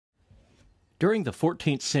During the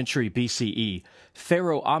 14th century BCE,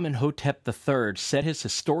 Pharaoh Amenhotep III set his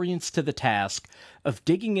historians to the task of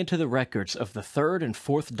digging into the records of the 3rd and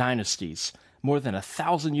 4th dynasties, more than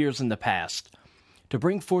 1,000 years in the past, to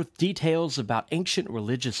bring forth details about ancient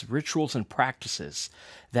religious rituals and practices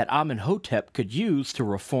that Amenhotep could use to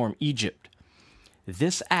reform Egypt.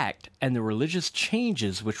 This act, and the religious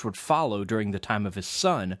changes which would follow during the time of his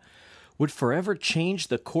son, would forever change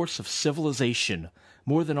the course of civilization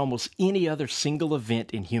more than almost any other single event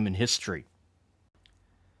in human history.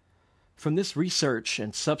 From this research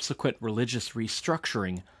and subsequent religious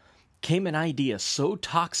restructuring came an idea so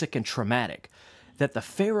toxic and traumatic that the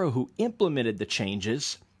pharaoh who implemented the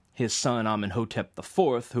changes, his son Amenhotep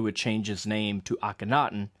IV, who would change his name to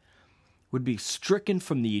Akhenaten, would be stricken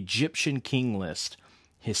from the Egyptian king list,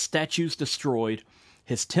 his statues destroyed,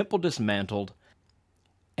 his temple dismantled,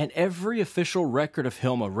 and every official record of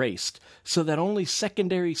him erased, so that only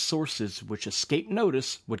secondary sources which escaped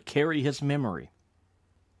notice would carry his memory.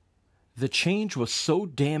 The change was so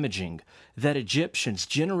damaging that Egyptians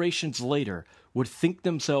generations later would think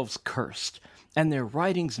themselves cursed, and their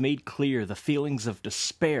writings made clear the feelings of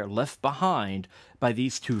despair left behind by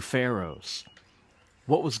these two pharaohs.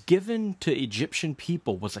 What was given to Egyptian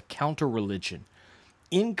people was a counter-religion,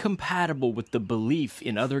 incompatible with the belief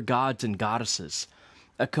in other gods and goddesses,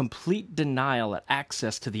 a complete denial of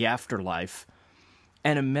access to the afterlife,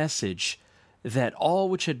 and a message that all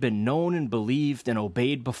which had been known and believed and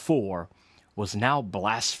obeyed before was now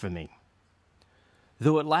blasphemy.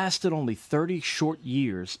 Though it lasted only 30 short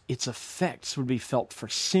years, its effects would be felt for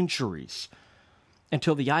centuries,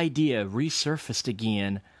 until the idea resurfaced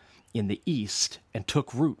again in the East and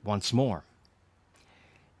took root once more.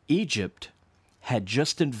 Egypt had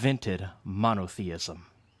just invented monotheism.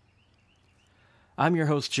 I'm your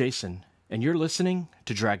host, Jason, and you're listening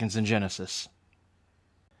to Dragons in Genesis.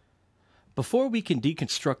 Before we can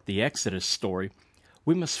deconstruct the Exodus story,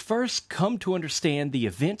 we must first come to understand the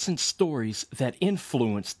events and stories that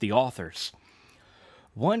influenced the authors.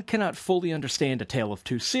 One cannot fully understand A Tale of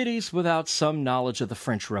Two Cities without some knowledge of the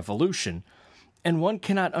French Revolution, and one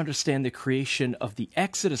cannot understand the creation of the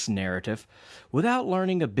Exodus narrative without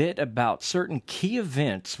learning a bit about certain key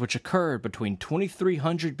events which occurred between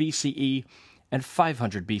 2300 BCE and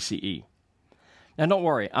 500 BCE. Now don't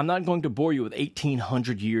worry, I'm not going to bore you with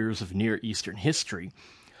 1800 years of Near Eastern history,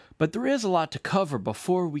 but there is a lot to cover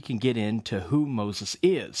before we can get into who Moses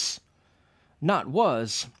is. Not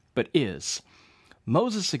was, but is.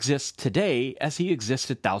 Moses exists today as he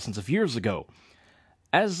existed thousands of years ago,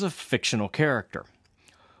 as a fictional character.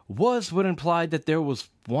 Was would imply that there was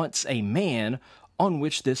once a man on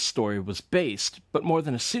which this story was based, but more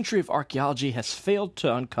than a century of archaeology has failed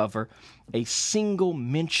to uncover a single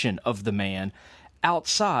mention of the man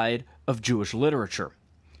outside of Jewish literature.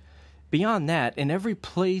 Beyond that, in every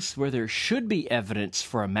place where there should be evidence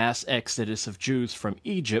for a mass exodus of Jews from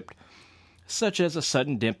Egypt, such as a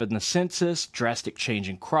sudden dip in the census, drastic change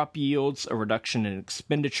in crop yields, a reduction in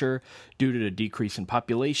expenditure due to a decrease in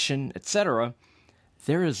population, etc.,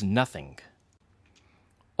 there is nothing.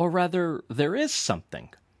 Or rather, there is something.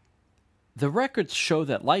 The records show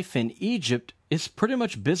that life in Egypt is pretty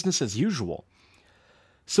much business as usual.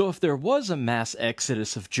 So if there was a mass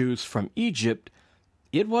exodus of Jews from Egypt,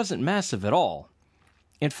 it wasn't massive at all.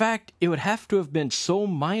 In fact, it would have to have been so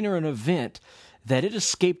minor an event that it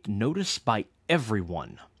escaped notice by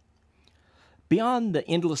everyone. Beyond the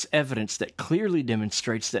endless evidence that clearly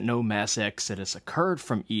demonstrates that no mass exodus occurred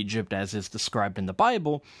from Egypt as is described in the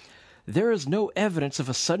Bible, there is no evidence of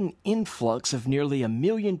a sudden influx of nearly 1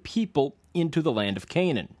 million people into the land of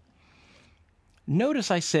Canaan. Notice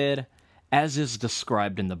I said, as is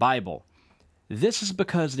described in the Bible. This is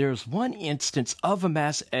because there is one instance of a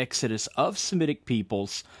mass exodus of Semitic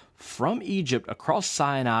peoples from Egypt across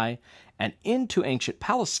Sinai and into ancient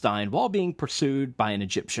Palestine while being pursued by an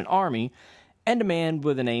Egyptian army, and a man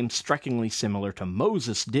with a name strikingly similar to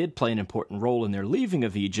Moses did play an important role in their leaving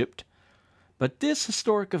of Egypt, but this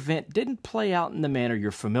historic event didn't play out in the manner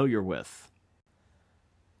you're familiar with.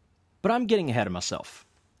 But I'm getting ahead of myself.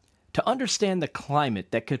 To understand the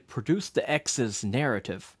climate that could produce the Exodus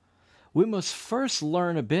narrative, we must first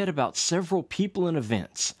learn a bit about several people and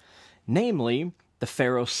events, namely the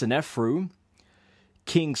Pharaoh Senefru,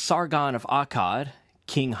 King Sargon of Akkad,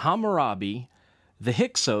 King Hammurabi, the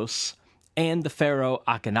Hyksos, and the Pharaoh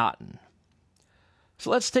Akhenaten.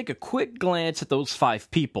 So let's take a quick glance at those 5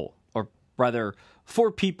 people, or rather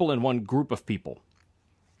 4 people and 1 group of people.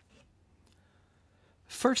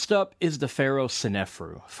 First up is the Pharaoh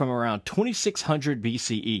Senefru from around 2600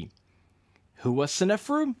 BCE. Who was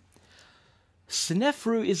Senefru?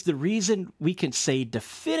 Senefru is the reason we can say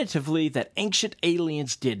definitively that ancient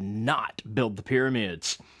aliens did not build the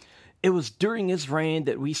pyramids. It was during his reign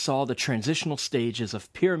that we saw the transitional stages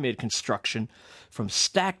of pyramid construction, from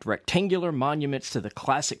stacked rectangular monuments to the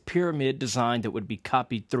classic pyramid design that would be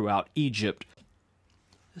copied throughout Egypt.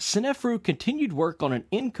 Senefru continued work on an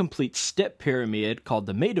incomplete step pyramid called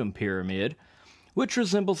the Medum Pyramid, which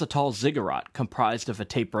resembles a tall ziggurat comprised of a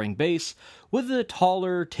tapering base with a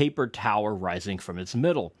taller, tapered tower rising from its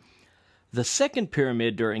middle. The second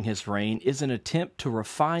pyramid during his reign is an attempt to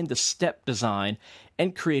refine the step design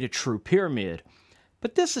and create a true pyramid,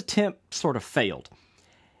 but this attempt sort of failed.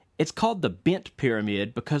 It's called the bent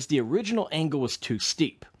pyramid because the original angle was too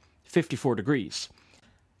steep, 54 degrees.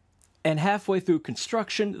 And halfway through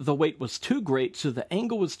construction, the weight was too great, so the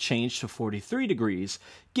angle was changed to 43 degrees,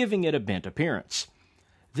 giving it a bent appearance.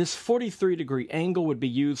 This 43-degree angle would be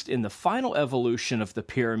used in the final evolution of the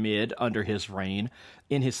pyramid under his reign,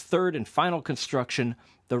 in his third and final construction,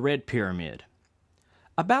 the Red Pyramid.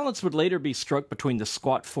 A balance would later be struck between the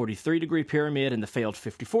squat 43-degree pyramid and the failed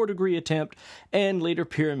 54-degree attempt, and later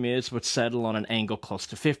pyramids would settle on an angle close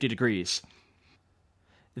to 50 degrees.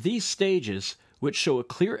 These stages, which show a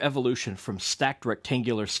clear evolution from stacked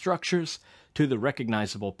rectangular structures to the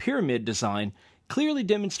recognizable pyramid design, clearly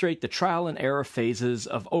demonstrate the trial and error phases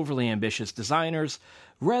of overly ambitious designers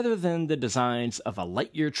rather than the designs of a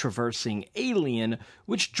light-year traversing alien,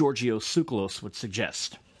 which Georgios Tsoukalos would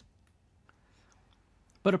suggest.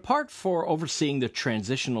 But apart from overseeing the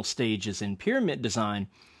transitional stages in pyramid design,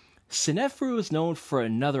 Senefru is known for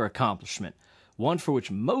another accomplishment, one for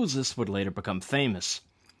which Moses would later become famous.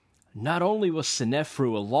 Not only was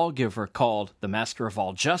Senefru a lawgiver called the Master of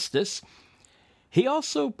All Justice, he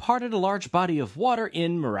also parted a large body of water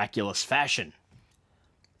in miraculous fashion.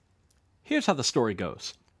 Here's how the story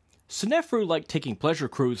goes. Senefru liked taking pleasure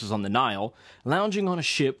cruises on the Nile, lounging on a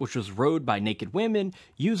ship which was rowed by naked women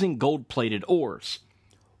using gold-plated oars.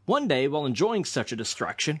 One day, while enjoying such a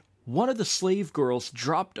distraction, one of the slave girls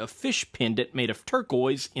dropped a fish pendant made of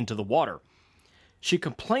turquoise into the water. She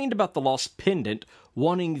complained about the lost pendant,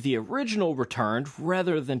 wanting the original returned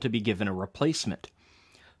rather than to be given a replacement.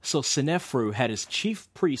 So Senefru had his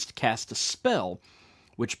chief priest cast a spell,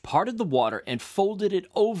 which parted the water and folded it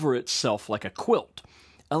over itself like a quilt,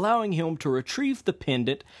 allowing him to retrieve the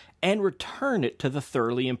pendant and return it to the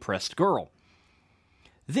thoroughly impressed girl.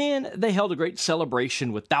 Then they held a great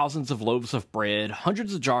celebration with thousands of loaves of bread,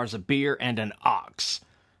 hundreds of jars of beer, and an ox.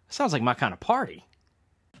 Sounds like my kind of party.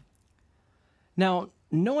 Now,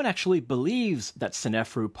 no one actually believes that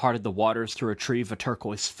Senefru parted the waters to retrieve a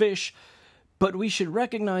turquoise fish, but we should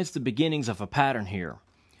recognize the beginnings of a pattern here.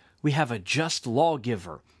 We have a just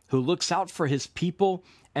lawgiver who looks out for his people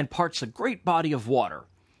and parts a great body of water.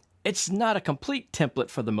 It's not a complete template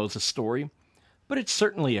for the Moses story, but it's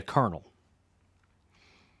certainly a kernel.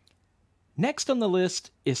 Next on the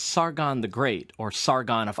list is Sargon the Great, or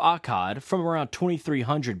Sargon of Akkad, from around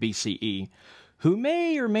 2300 BCE, who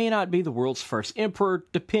may or may not be the world's first emperor,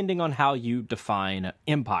 depending on how you define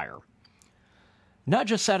empire. Not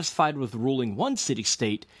just satisfied with ruling one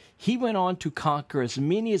city-state, he went on to conquer as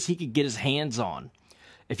many as he could get his hands on.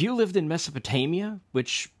 If you lived in Mesopotamia,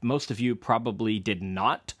 which most of you probably did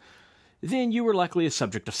not, then you were likely a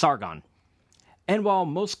subject of Sargon. And while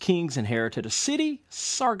most kings inherited a city,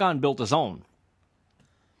 Sargon built his own.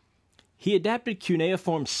 He adapted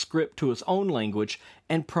cuneiform script to his own language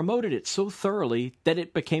and promoted it so thoroughly that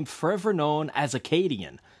it became forever known as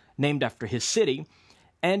Akkadian, named after his city,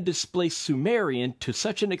 and displaced Sumerian to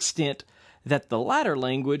such an extent that the latter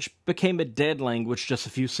language became a dead language just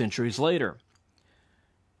a few centuries later.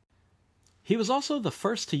 He was also the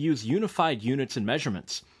first to use unified units and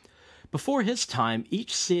measurements. Before his time,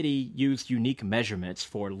 each city used unique measurements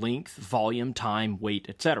for length, volume, time, weight,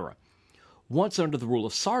 etc. Once under the rule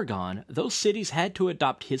of Sargon, those cities had to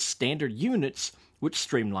adopt his standard units, which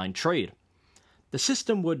streamlined trade. The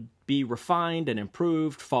system would be refined and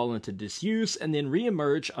improved, fall into disuse, and then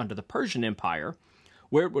reemerge under the Persian Empire,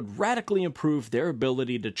 where it would radically improve their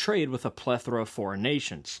ability to trade with a plethora of foreign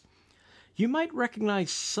nations. You might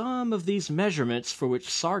recognize some of these measurements for which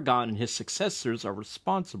Sargon and his successors are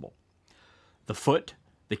responsible. The foot,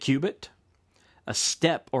 the cubit, a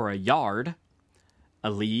step or a yard,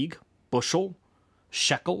 a league, bushel,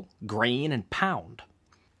 shekel, grain, and pound.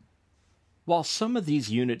 While some of these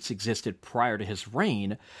units existed prior to his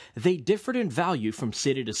reign, they differed in value from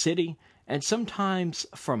city to city, and sometimes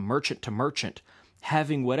from merchant to merchant,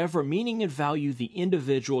 having whatever meaning and value the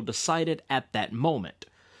individual decided at that moment.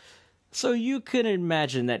 So you can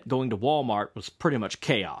imagine that going to Walmart was pretty much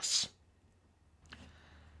chaos.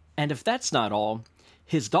 And if that's not all,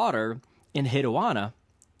 his daughter, Enheduanna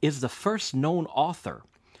is the first known author.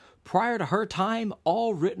 Prior to her time,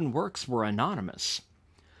 all written works were anonymous.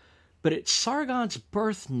 But it's Sargon's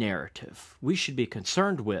birth narrative we should be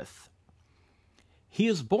concerned with. He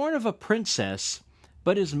is born of a princess,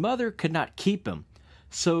 but his mother could not keep him,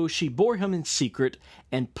 so she bore him in secret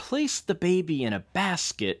and placed the baby in a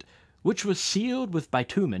basket, which was sealed with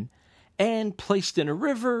bitumen, and placed in a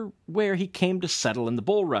river where he came to settle in the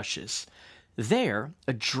bulrushes. There,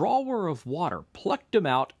 a drawer of water plucked him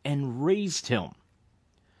out and raised him.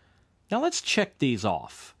 Now let's check these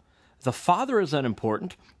off. The father is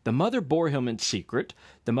unimportant. The mother bore him in secret.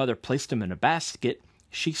 The mother placed him in a basket.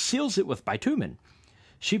 She seals it with bitumen.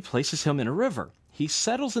 She places him in a river. He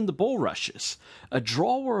settles in the bulrushes. A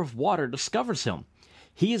drawer of water discovers him.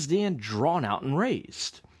 He is then drawn out and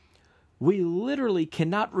raised. We literally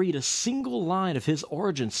cannot read a single line of his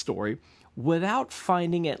origin story without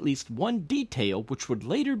finding at least one detail which would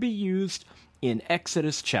later be used in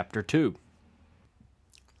Exodus chapter 2.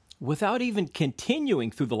 Without even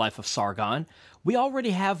continuing through the life of Sargon, we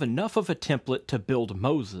already have enough of a template to build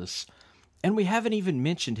Moses, and we haven't even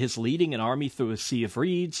mentioned his leading an army through a sea of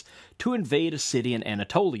reeds to invade a city in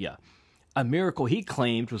Anatolia, a miracle he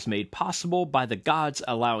claimed was made possible by the gods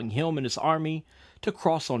allowing him and his army to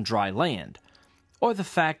cross on dry land, or the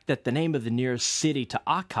fact that the name of the nearest city to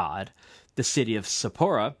Akkad, the city of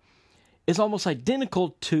Zipporah, is almost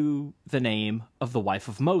identical to the name of the wife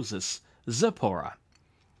of Moses, Zipporah.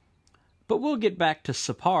 But we'll get back to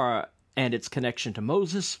Zipporah and its connection to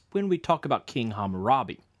Moses when we talk about King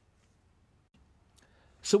Hammurabi.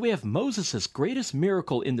 So we have Moses' greatest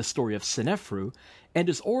miracle in the story of Senefru and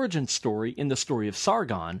his origin story in the story of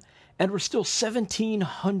Sargon, and we're still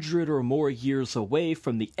 1,700 or more years away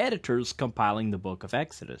from the editors compiling the book of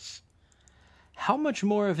Exodus. How much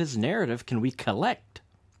more of his narrative can we collect?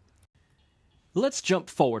 Let's jump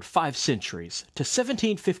forward 5 centuries to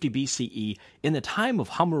 1750 BCE in the time of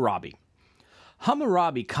Hammurabi.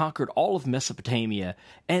 Hammurabi conquered all of Mesopotamia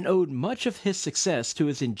and owed much of his success to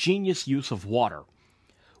his ingenious use of water.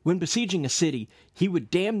 When besieging a city, he would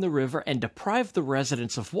dam the river and deprive the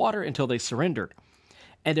residents of water until they surrendered.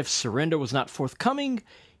 And if surrender was not forthcoming,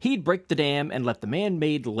 he'd break the dam and let the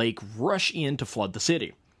man-made lake rush in to flood the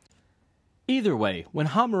city. Either way, when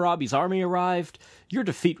Hammurabi's army arrived, your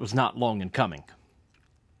defeat was not long in coming.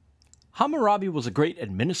 Hammurabi was a great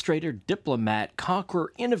administrator, diplomat,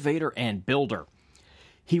 conqueror, innovator, and builder.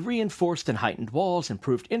 He reinforced and heightened walls,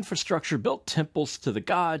 improved infrastructure, built temples to the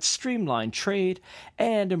gods, streamlined trade,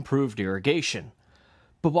 and improved irrigation.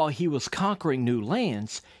 But while he was conquering new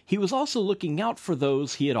lands, he was also looking out for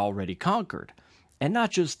those he had already conquered, and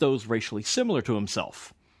not just those racially similar to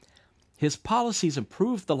himself. His policies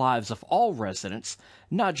improved the lives of all residents,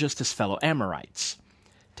 not just his fellow Amorites.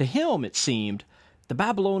 To him, it seemed, the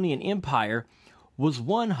Babylonian Empire was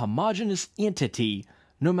one homogeneous entity,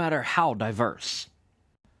 no matter how diverse.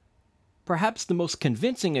 Perhaps the most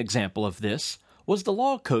convincing example of this was the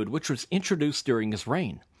law code which was introduced during his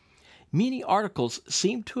reign. Many articles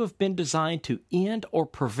seem to have been designed to end or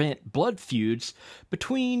prevent blood feuds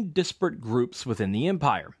between disparate groups within the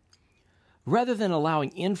empire. Rather than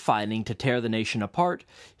allowing infighting to tear the nation apart,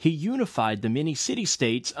 he unified the many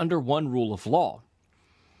city-states under one rule of law.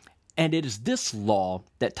 And it is this law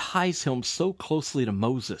that ties him so closely to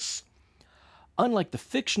Moses. Unlike the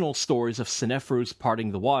fictional stories of Senefru's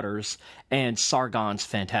parting the waters and Sargon's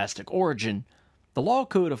fantastic origin, the law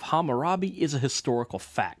code of Hammurabi is a historical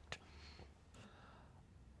fact.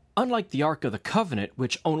 Unlike the Ark of the Covenant,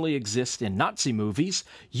 which only exists in Nazi movies,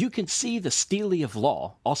 you can see the Stele of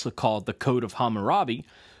Law, also called the Code of Hammurabi,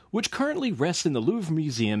 which currently rests in the Louvre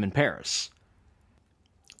Museum in Paris.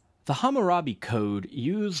 The Hammurabi Code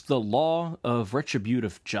used the law of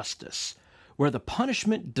retributive justice, where the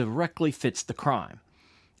punishment directly fits the crime.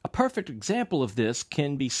 A perfect example of this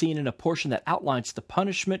can be seen in a portion that outlines the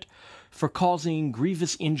punishment for causing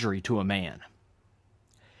grievous injury to a man.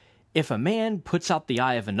 If a man puts out the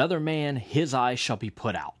eye of another man, his eye shall be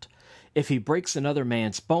put out. If he breaks another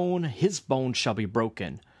man's bone, his bone shall be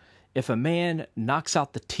broken. If a man knocks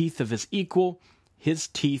out the teeth of his equal, his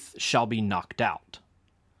teeth shall be knocked out.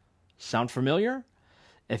 Sound familiar?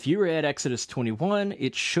 If you read Exodus 21,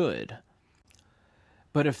 it should.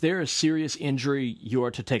 But if there is serious injury, you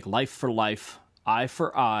are to take life for life, eye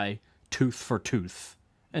for eye, tooth for tooth,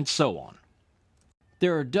 and so on.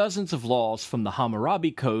 There are dozens of laws from the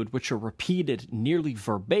Hammurabi Code which are repeated nearly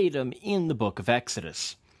verbatim in the book of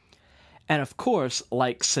Exodus. And of course,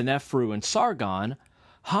 like Senefru and Sargon,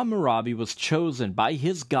 Hammurabi was chosen by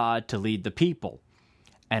his God to lead the people.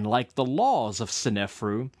 And like the laws of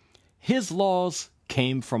Senefru, his laws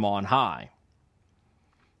came from on high.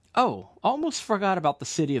 Oh, almost forgot about the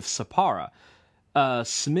city of Sappara, a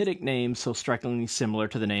Semitic name so strikingly similar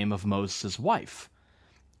to the name of Moses' wife.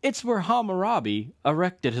 It's where Hammurabi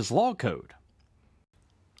erected his law code.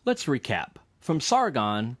 Let's recap. From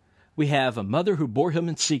Sargon, we have a mother who bore him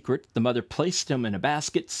in secret. The mother placed him in a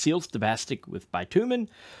basket, seals the basket with bitumen.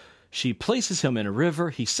 She places him in a river.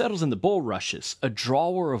 He settles in the bulrushes. A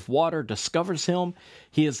drawer of water discovers him.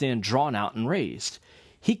 He is then drawn out and raised.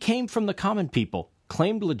 He came from the common people,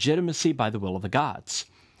 claimed legitimacy by the will of the gods.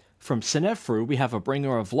 From Senefru, we have a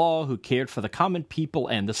bringer of law who cared for the common people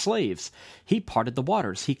and the slaves. He parted the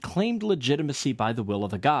waters. He claimed legitimacy by the will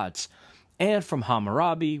of the gods. And from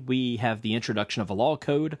Hammurabi, we have the introduction of a law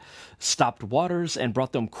code, stopped waters and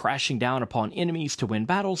brought them crashing down upon enemies to win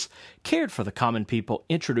battles, cared for the common people,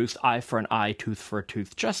 introduced eye for an eye, tooth for a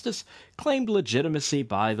tooth justice, claimed legitimacy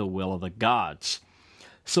by the will of the gods.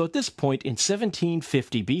 So at this point in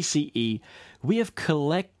 1750 BCE, we have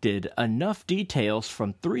collected enough details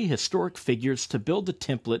from 3 historic figures to build a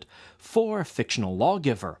template for a fictional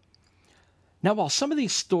lawgiver. Now, while some of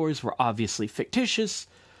these stories were obviously fictitious,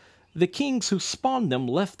 the kings who spawned them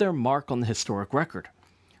left their mark on the historic record.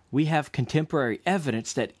 We have contemporary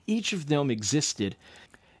evidence that each of them existed,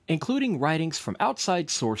 including writings from outside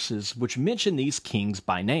sources which mention these kings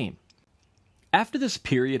by name. After this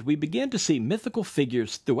period, we begin to see mythical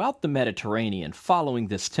figures throughout the Mediterranean following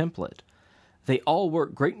this template. They all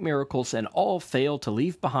work great miracles and all fail to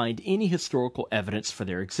leave behind any historical evidence for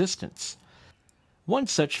their existence. One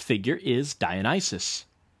such figure is Dionysus.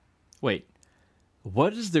 Wait,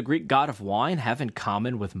 what does the Greek god of wine have in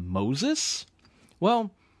common with Moses?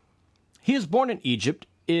 Well, he is born in Egypt,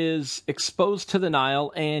 is exposed to the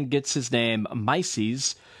Nile, and gets his name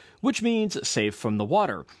Myces, which means saved from the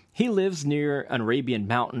water. He lives near an Arabian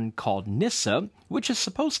mountain called Nissa, which is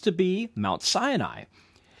supposed to be Mount Sinai.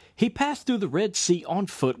 He passed through the Red Sea on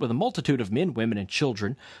foot with a multitude of men, women, and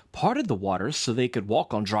children, parted the waters so they could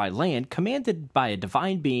walk on dry land, commanded by a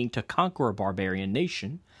divine being to conquer a barbarian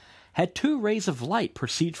nation, had 2 rays of light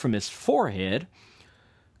proceed from his forehead,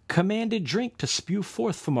 commanded drink to spew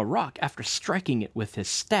forth from a rock after striking it with his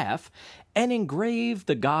staff, and engraved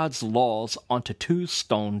the god's laws onto 2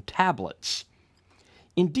 stone tablets.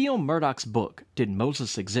 In D.L. Murdoch's book, Did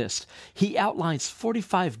Moses Exist?, he outlines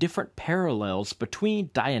 45 different parallels between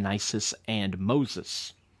Dionysus and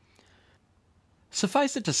Moses.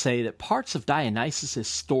 Suffice it to say that parts of Dionysus'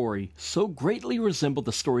 story so greatly resemble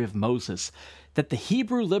the story of Moses that the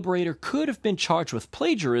Hebrew liberator could have been charged with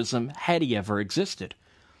plagiarism had he ever existed.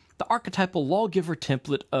 The archetypal lawgiver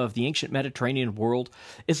template of the ancient Mediterranean world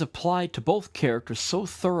is applied to both characters so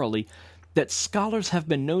thoroughly that scholars have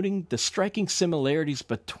been noting the striking similarities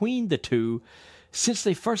between the two since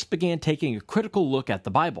they first began taking a critical look at the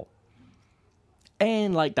Bible.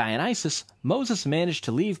 And like Dionysus, Moses managed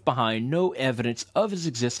to leave behind no evidence of his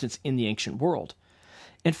existence in the ancient world.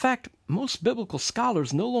 In fact, most biblical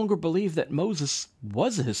scholars no longer believe that Moses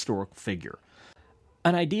was a historical figure,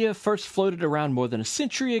 an idea first floated around more than a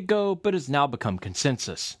century ago but has now become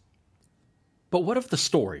consensus. But what of the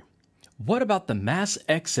story? What about the mass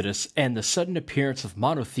exodus and the sudden appearance of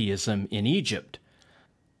monotheism in Egypt?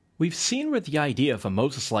 We've seen where the idea of a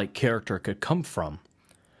Moses-like character could come from.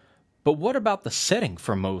 But what about the setting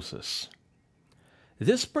for Moses?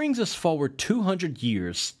 This brings us forward 200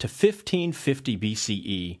 years to 1550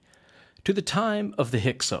 BCE, to the time of the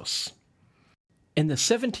Hyksos. In the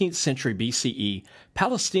 17th century BCE,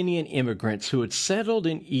 Palestinian immigrants who had settled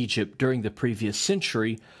in Egypt during the previous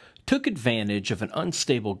century took advantage of an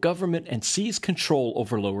unstable government and seized control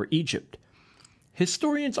over Lower Egypt.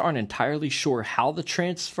 Historians aren't entirely sure how the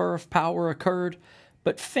transfer of power occurred,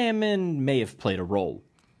 but famine may have played a role.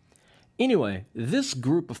 Anyway, this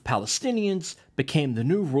group of Palestinians became the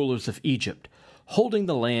new rulers of Egypt, holding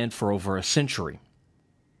the land for over a century.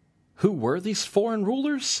 Who were these foreign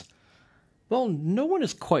rulers? Well, no one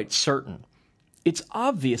is quite certain. It's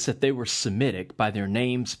obvious that they were Semitic by their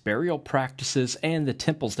names, burial practices, and the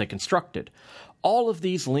temples they constructed. All of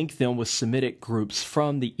these link them with Semitic groups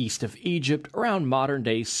from the east of Egypt around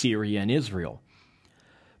modern-day Syria and Israel.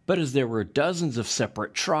 But as there were dozens of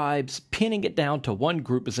separate tribes, pinning it down to one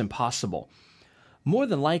group is impossible. More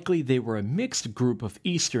than likely, they were a mixed group of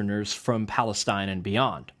Easterners from Palestine and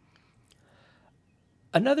beyond.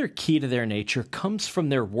 Another key to their nature comes from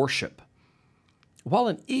their worship. While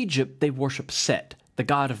in Egypt, they worship Set, the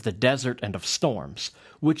god of the desert and of storms,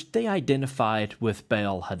 which they identified with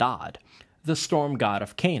Baal-Hadad, the storm god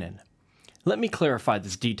of Canaan. Let me clarify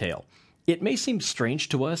this detail. It may seem strange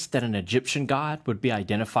to us that an Egyptian god would be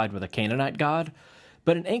identified with a Canaanite god,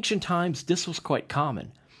 but in ancient times this was quite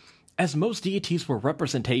common. As most deities were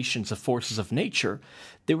representations of forces of nature,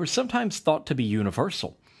 they were sometimes thought to be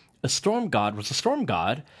universal. A storm god was a storm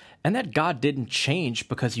god, and that god didn't change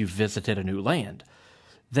because you visited a new land.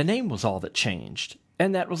 The name was all that changed,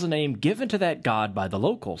 and that was a name given to that god by the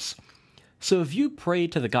locals. So if you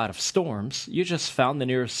prayed to the god of storms, you just found the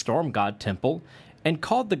nearest storm god temple and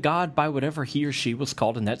called the god by whatever he or she was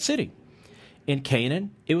called in that city. In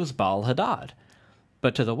Canaan, it was Baal-Hadad.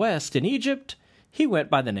 But to the west, in Egypt, he went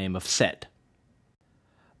by the name of Set.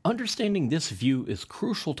 Understanding this view is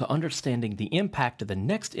crucial to understanding the impact of the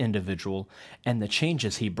next individual and the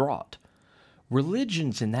changes he brought.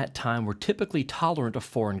 Religions in that time were typically tolerant of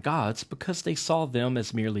foreign gods because they saw them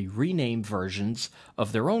as merely renamed versions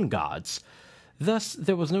of their own gods. Thus,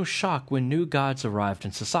 there was no shock when new gods arrived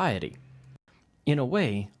in society. In a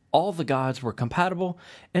way, all the gods were compatible,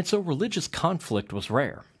 and so religious conflict was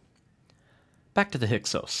rare. Back to the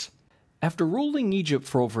Hyksos. After ruling Egypt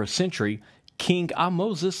for over a century, King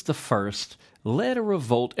Ahmoses I led a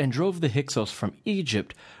revolt and drove the Hyksos from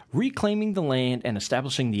Egypt, reclaiming the land and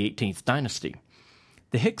establishing the 18th dynasty.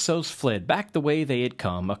 The Hyksos fled back the way they had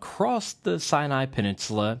come, across the Sinai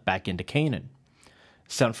Peninsula back into Canaan.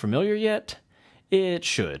 Sound familiar yet? It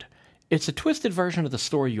should. It's a twisted version of the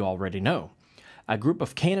story you already know. A group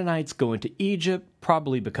of Canaanites go into Egypt,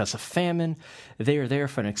 probably because of famine. They are there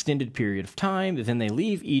for an extended period of time, then they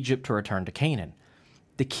leave Egypt to return to Canaan.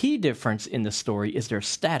 The key difference in the story is their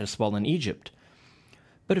status while in Egypt.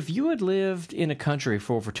 But if you had lived in a country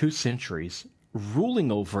for over 2 centuries,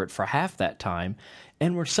 ruling over it for half that time,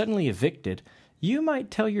 and were suddenly evicted, you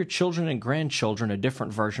might tell your children and grandchildren a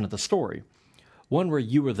different version of the story. One where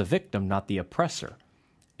you were the victim, not the oppressor.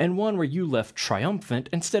 And one where you left triumphant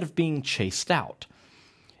instead of being chased out.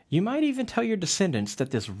 You might even tell your descendants that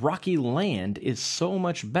this rocky land is so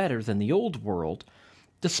much better than the old world,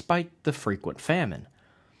 despite the frequent famine.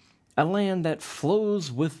 A land that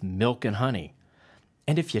flows with milk and honey.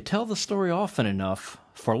 And if you tell the story often enough,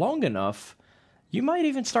 for long enough, you might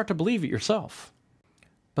even start to believe it yourself.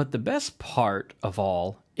 But the best part of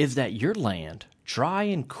all is that your land, dry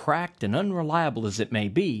and cracked and unreliable as it may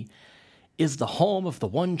be, is the home of the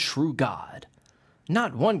one true God.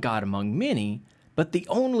 Not one God among many, but the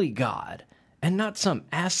only God, and not some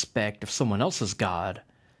aspect of someone else's God,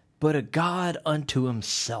 but a God unto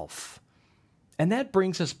himself. And that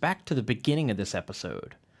brings us back to the beginning of this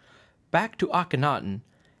episode, back to Akhenaten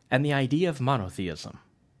and the idea of monotheism.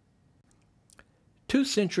 2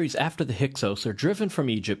 centuries after the Hyksos are driven from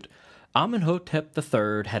Egypt, Amenhotep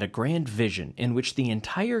III had a grand vision in which the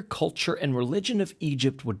entire culture and religion of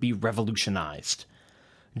Egypt would be revolutionized.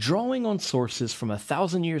 Drawing on sources from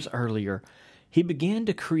 1,000 years earlier, he began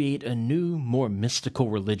to create a new, more mystical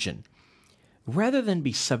religion. Rather than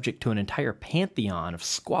be subject to an entire pantheon of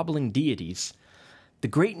squabbling deities, the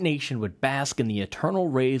great nation would bask in the eternal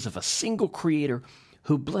rays of a single creator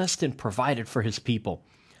who blessed and provided for his people.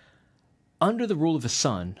 Under the rule of his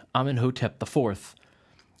son, Amenhotep IV,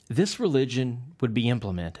 this religion would be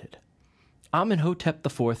implemented. Amenhotep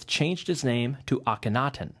IV changed his name to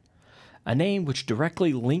Akhenaten, a name which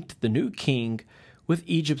directly linked the new king with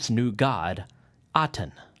Egypt's new god,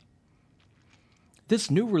 Aten.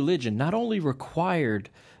 This new religion not only required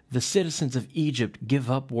the citizens of Egypt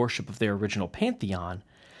give up worship of their original pantheon,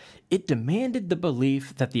 it demanded the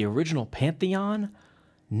belief that the original pantheon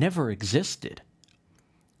never existed.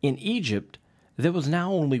 In Egypt, there was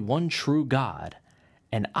now only one true god,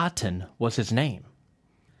 and Aten was his name.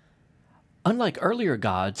 Unlike earlier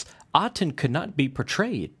gods, Aten could not be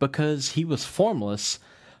portrayed because he was formless,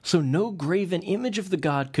 so no graven image of the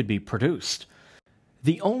god could be produced.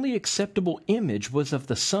 The only acceptable image was of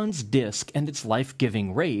the sun's disk and its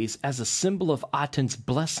life-giving rays as a symbol of Aten's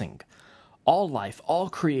blessing. All life, all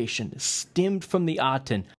creation stemmed from the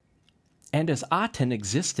Aten, and as Aten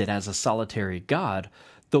existed as a solitary god,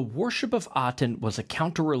 the worship of Aten was a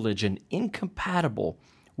counter-religion incompatible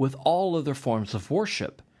with all other forms of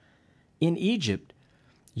worship. In Egypt,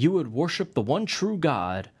 you would worship the one true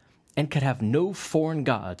God and could have no foreign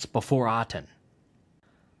gods before Aten.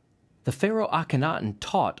 The pharaoh Akhenaten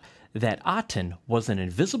taught that Aten was an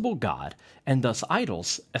invisible god, and thus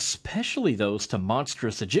idols, especially those to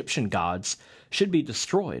monstrous Egyptian gods, should be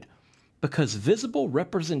destroyed, because visible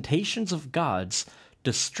representations of gods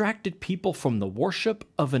distracted people from the worship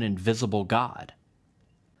of an invisible god.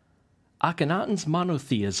 Akhenaten's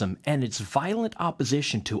monotheism and its violent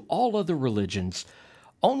opposition to all other religions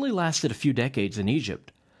only lasted a few decades in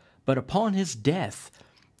Egypt, but upon his death,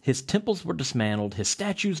 his temples were dismantled, his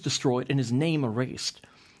statues destroyed, and his name erased.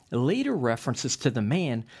 Later references to the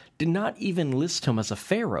man did not even list him as a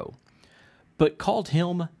pharaoh, but called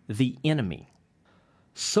him the enemy.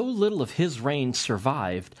 So little of his reign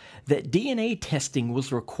survived that DNA testing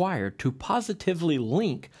was required to positively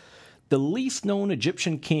link the least known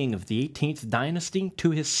Egyptian king of the 18th dynasty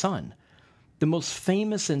to his son, the most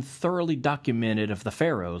famous and thoroughly documented of the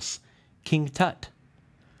pharaohs, King Tut.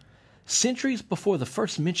 Centuries before the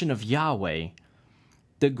first mention of Yahweh,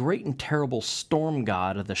 the great and terrible storm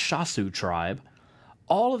god of the Shasu tribe,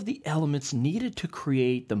 all of the elements needed to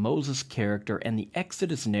create the Moses character and the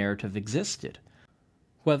Exodus narrative existed,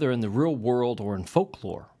 whether in the real world or in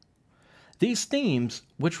folklore. These themes,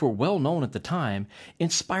 which were well known at the time,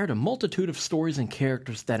 inspired a multitude of stories and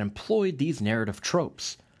characters that employed these narrative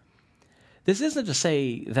tropes. This isn't to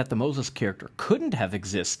say that the Moses character couldn't have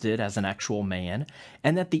existed as an actual man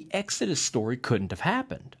and that the Exodus story couldn't have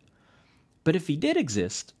happened. But if he did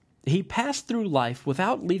exist, he passed through life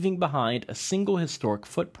without leaving behind a single historic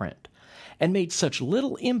footprint, and made such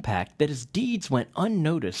little impact that his deeds went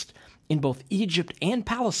unnoticed in both Egypt and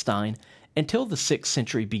Palestine until the 6th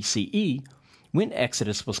century BCE, when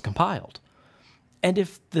Exodus was compiled. And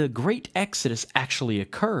if the Great Exodus actually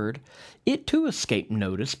occurred, it too escaped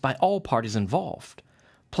notice by all parties involved,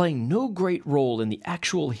 playing no great role in the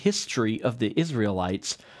actual history of the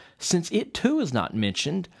Israelites, since it too is not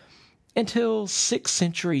mentioned until 6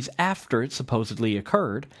 centuries after it supposedly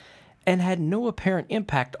occurred, and had no apparent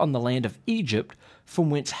impact on the land of Egypt, from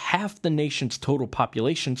whence half the nation's total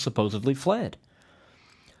population supposedly fled.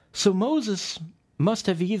 So Moses must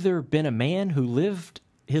have either been a man who lived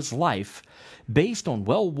his life based on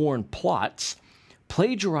well-worn plots,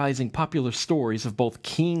 plagiarizing popular stories of both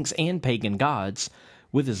kings and pagan gods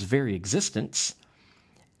with his very existence,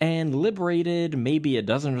 and liberated maybe a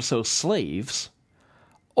dozen or so slaves,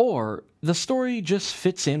 or the story just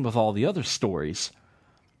fits in with all the other stories,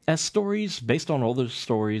 as stories based on older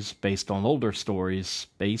stories, based on older stories,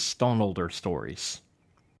 based on older stories.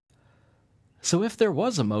 So if there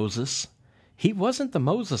was a Moses, he wasn't the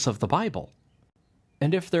Moses of the Bible.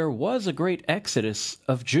 And if there was a great exodus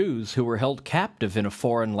of Jews who were held captive in a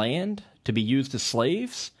foreign land to be used as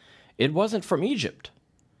slaves, it wasn't from Egypt.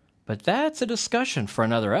 But that's a discussion for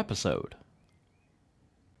another episode.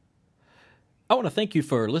 I want to thank you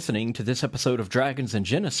for listening to this episode of Dragons in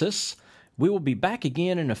Genesis. We will be back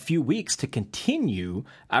again in a few weeks to continue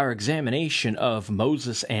our examination of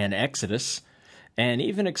Moses and Exodus, and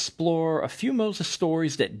even explore a few Moses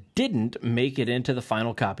stories that didn't make it into the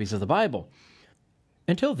final copies of the Bible.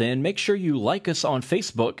 Until then, make sure you like us on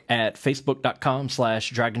Facebook at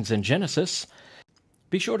facebook.com/dragonsingenesis.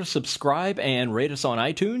 Be sure to subscribe and rate us on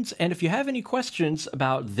iTunes, and if you have any questions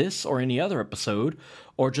about this or any other episode,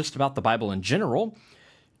 or just about the Bible in general,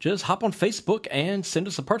 just hop on Facebook and send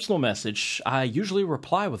us a personal message. I usually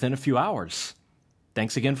reply within a few hours.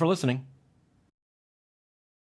 Thanks again for listening.